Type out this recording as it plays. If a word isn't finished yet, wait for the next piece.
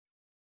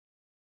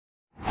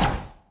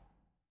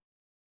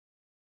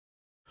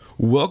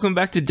Welcome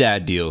back to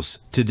Dad Deals.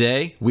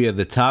 Today, we have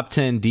the top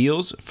 10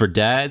 deals for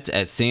dads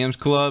at Sam's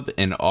Club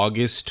in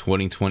August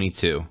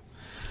 2022.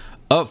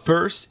 Up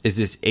first is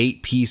this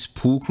 8-piece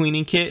pool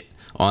cleaning kit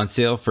on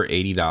sale for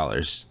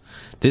 $80.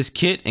 This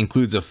kit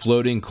includes a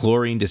floating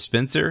chlorine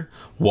dispenser,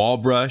 wall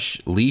brush,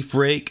 leaf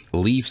rake,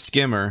 leaf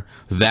skimmer,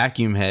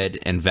 vacuum head,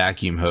 and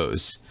vacuum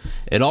hose.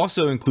 It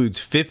also includes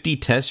 50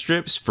 test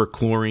strips for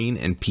chlorine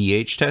and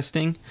pH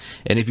testing.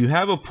 And if you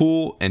have a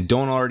pool and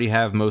don't already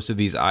have most of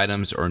these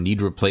items or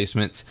need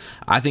replacements,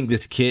 I think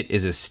this kit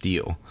is a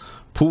steal.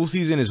 Pool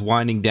season is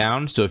winding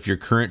down, so if your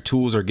current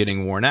tools are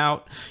getting worn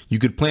out, you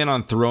could plan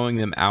on throwing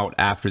them out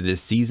after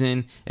this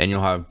season, and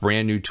you'll have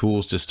brand new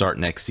tools to start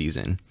next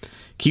season.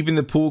 Keeping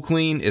the pool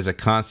clean is a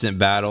constant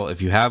battle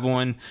if you have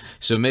one,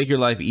 so make your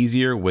life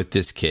easier with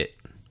this kit.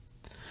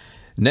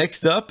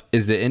 Next up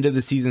is the end of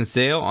the season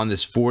sale on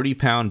this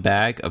 40-pound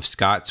bag of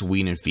Scott's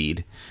Wean and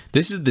Feed.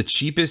 This is the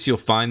cheapest you'll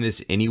find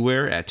this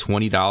anywhere at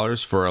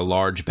 $20 for a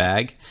large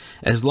bag.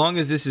 As long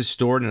as this is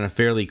stored in a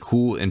fairly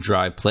cool and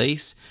dry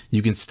place,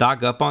 you can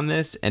stock up on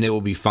this and it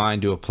will be fine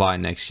to apply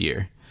next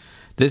year.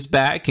 This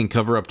bag can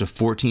cover up to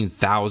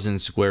 14,000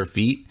 square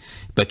feet,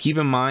 but keep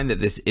in mind that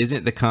this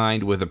isn't the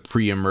kind with a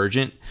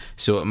pre-emergent,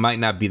 so it might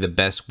not be the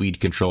best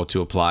weed control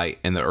to apply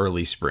in the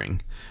early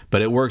spring,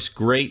 but it works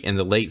great in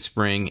the late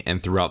spring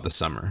and throughout the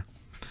summer.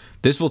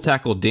 This will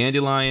tackle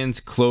dandelions,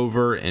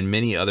 clover, and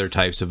many other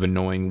types of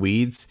annoying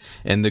weeds,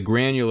 and the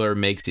granular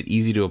makes it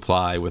easy to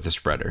apply with a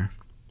spreader.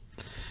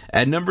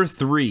 At number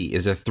 3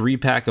 is a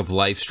 3-pack of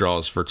Life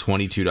Straws for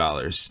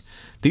 $22.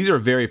 These are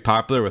very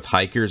popular with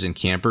hikers and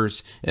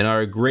campers and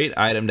are a great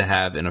item to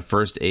have in a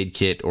first aid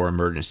kit or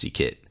emergency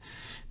kit.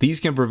 These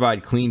can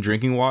provide clean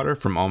drinking water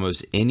from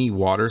almost any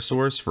water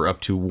source for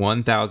up to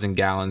 1,000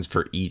 gallons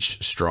for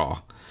each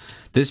straw.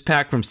 This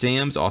pack from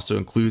Sam's also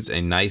includes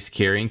a nice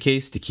carrying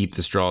case to keep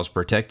the straws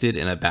protected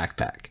in a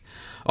backpack.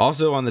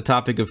 Also on the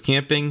topic of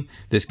camping,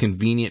 this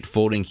convenient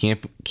folding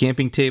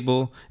camping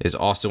table is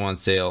also on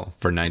sale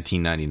for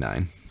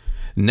 $19.99.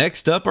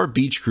 Next up are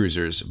beach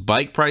cruisers.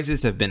 Bike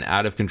prices have been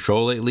out of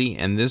control lately,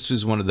 and this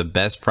is one of the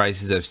best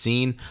prices I've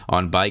seen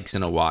on bikes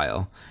in a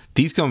while.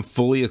 These come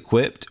fully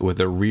equipped with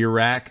a rear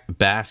rack,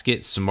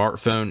 basket,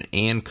 smartphone,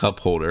 and cup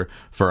holder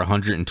for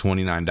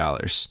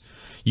 $129.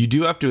 You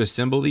do have to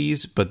assemble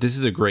these, but this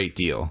is a great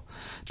deal.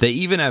 They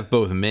even have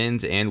both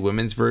men's and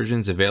women's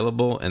versions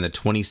available in the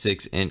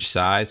 26-inch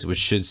size, which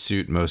should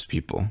suit most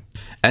people.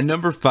 At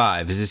number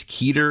 5 is this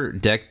Keeter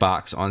deck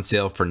box on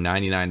sale for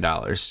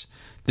 $99.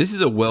 This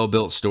is a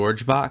well-built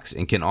storage box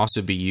and can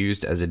also be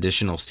used as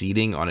additional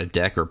seating on a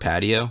deck or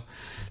patio.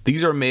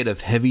 These are made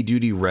of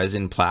heavy-duty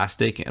resin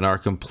plastic and are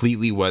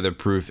completely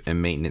weatherproof and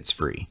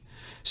maintenance-free.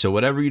 So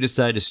whatever you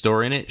decide to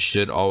store in it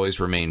should always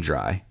remain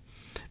dry.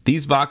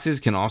 These boxes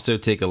can also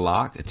take a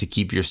lock to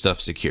keep your stuff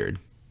secured.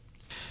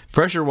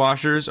 Pressure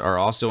washers are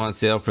also on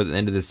sale for the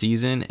end of the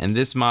season, and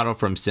this model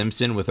from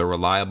Simpson with a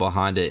reliable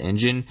Honda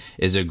engine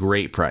is a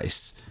great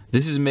price.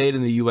 This is made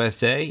in the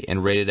USA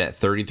and rated at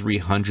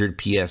 3,300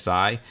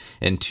 PSI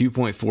and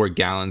 2.4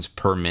 gallons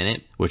per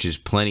minute, which is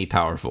plenty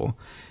powerful.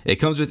 It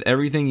comes with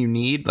everything you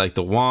need, like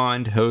the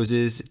wand,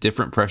 hoses,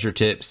 different pressure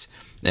tips,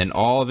 and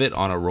all of it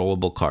on a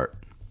rollable cart.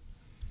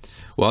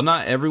 While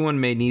not everyone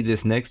may need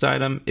this next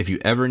item, if you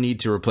ever need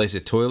to replace a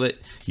toilet,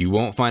 you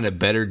won't find a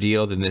better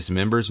deal than this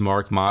Members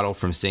Mark model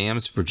from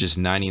Sam's for just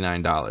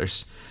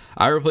 $99.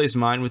 I replaced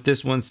mine with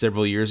this one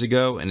several years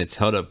ago and it's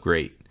held up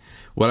great.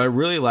 What I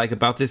really like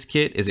about this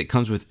kit is it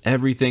comes with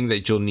everything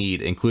that you'll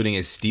need, including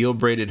a steel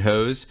braided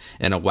hose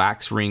and a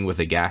wax ring with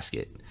a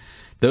gasket.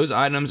 Those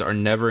items are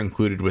never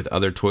included with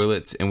other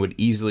toilets and would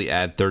easily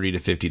add $30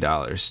 to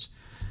 $50.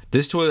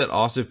 This toilet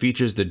also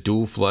features the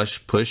dual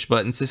flush push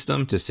button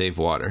system to save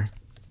water.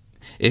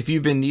 If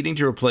you've been needing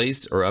to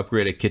replace or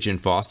upgrade a kitchen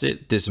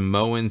faucet, this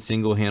Moen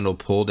single handle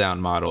pull down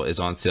model is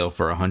on sale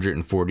for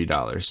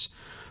 $140.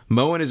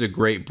 Moen is a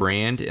great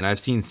brand, and I've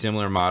seen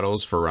similar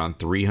models for around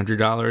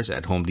 $300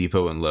 at Home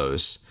Depot and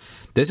Lowe's.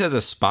 This has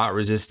a spot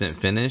resistant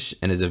finish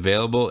and is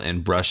available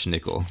in brushed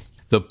nickel.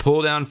 The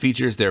pull down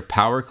features their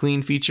Power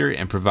Clean feature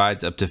and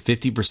provides up to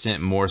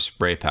 50% more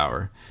spray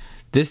power.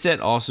 This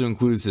set also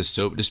includes the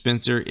soap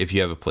dispenser if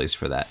you have a place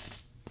for that.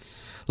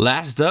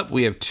 Last up,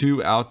 we have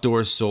 2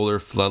 outdoor solar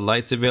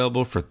floodlights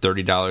available for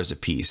 $30 a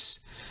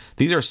piece.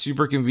 These are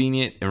super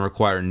convenient and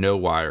require no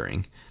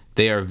wiring.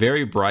 They are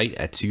very bright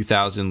at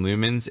 2,000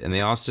 lumens, and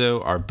they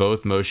also are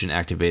both motion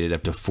activated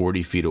up to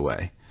 40 feet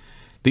away.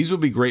 These will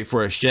be great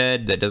for a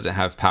shed that doesn't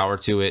have power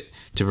to it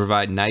to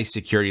provide nice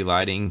security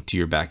lighting to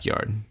your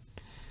backyard.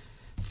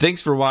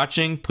 Thanks for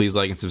watching. Please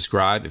like and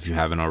subscribe if you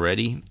haven't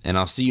already, and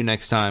I'll see you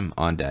next time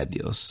on Dad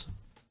Deals.